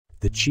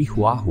The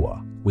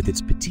Chihuahua, with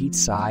its petite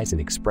size and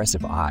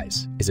expressive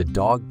eyes, is a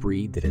dog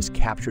breed that has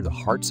captured the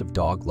hearts of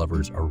dog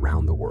lovers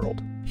around the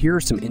world. Here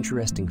are some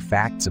interesting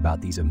facts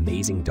about these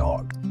amazing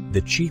dogs.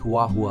 The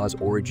Chihuahua's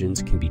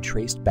origins can be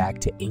traced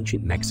back to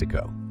ancient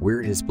Mexico,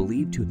 where it is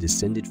believed to have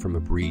descended from a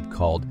breed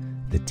called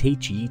the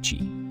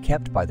Techiichi,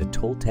 kept by the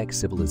Toltec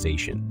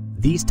civilization.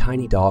 These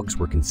tiny dogs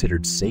were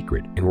considered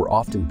sacred and were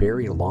often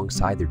buried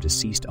alongside their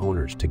deceased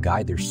owners to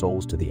guide their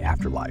souls to the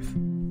afterlife.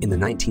 In the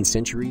 19th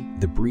century,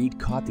 the breed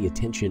caught the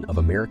attention of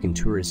American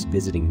tourists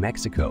visiting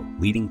Mexico,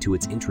 leading to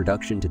its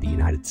introduction to the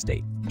United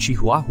States.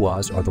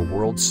 Chihuahuas are the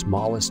world's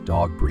smallest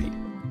dog breed,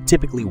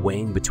 typically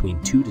weighing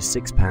between 2 to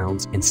 6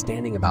 pounds and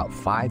standing about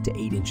 5 to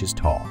 8 inches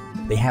tall.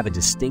 They have a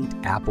distinct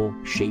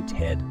apple-shaped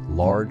head,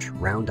 large,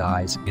 round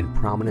eyes, and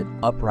prominent,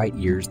 upright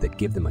ears that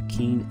give them a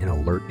keen and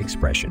alert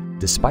expression.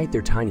 Despite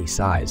their tiny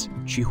size,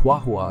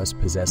 Chihuahuas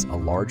possess a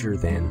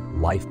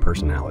larger-than-life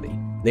personality.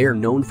 They are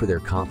known for their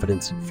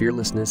confidence,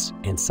 fearlessness,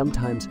 and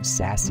sometimes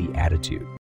sassy attitude.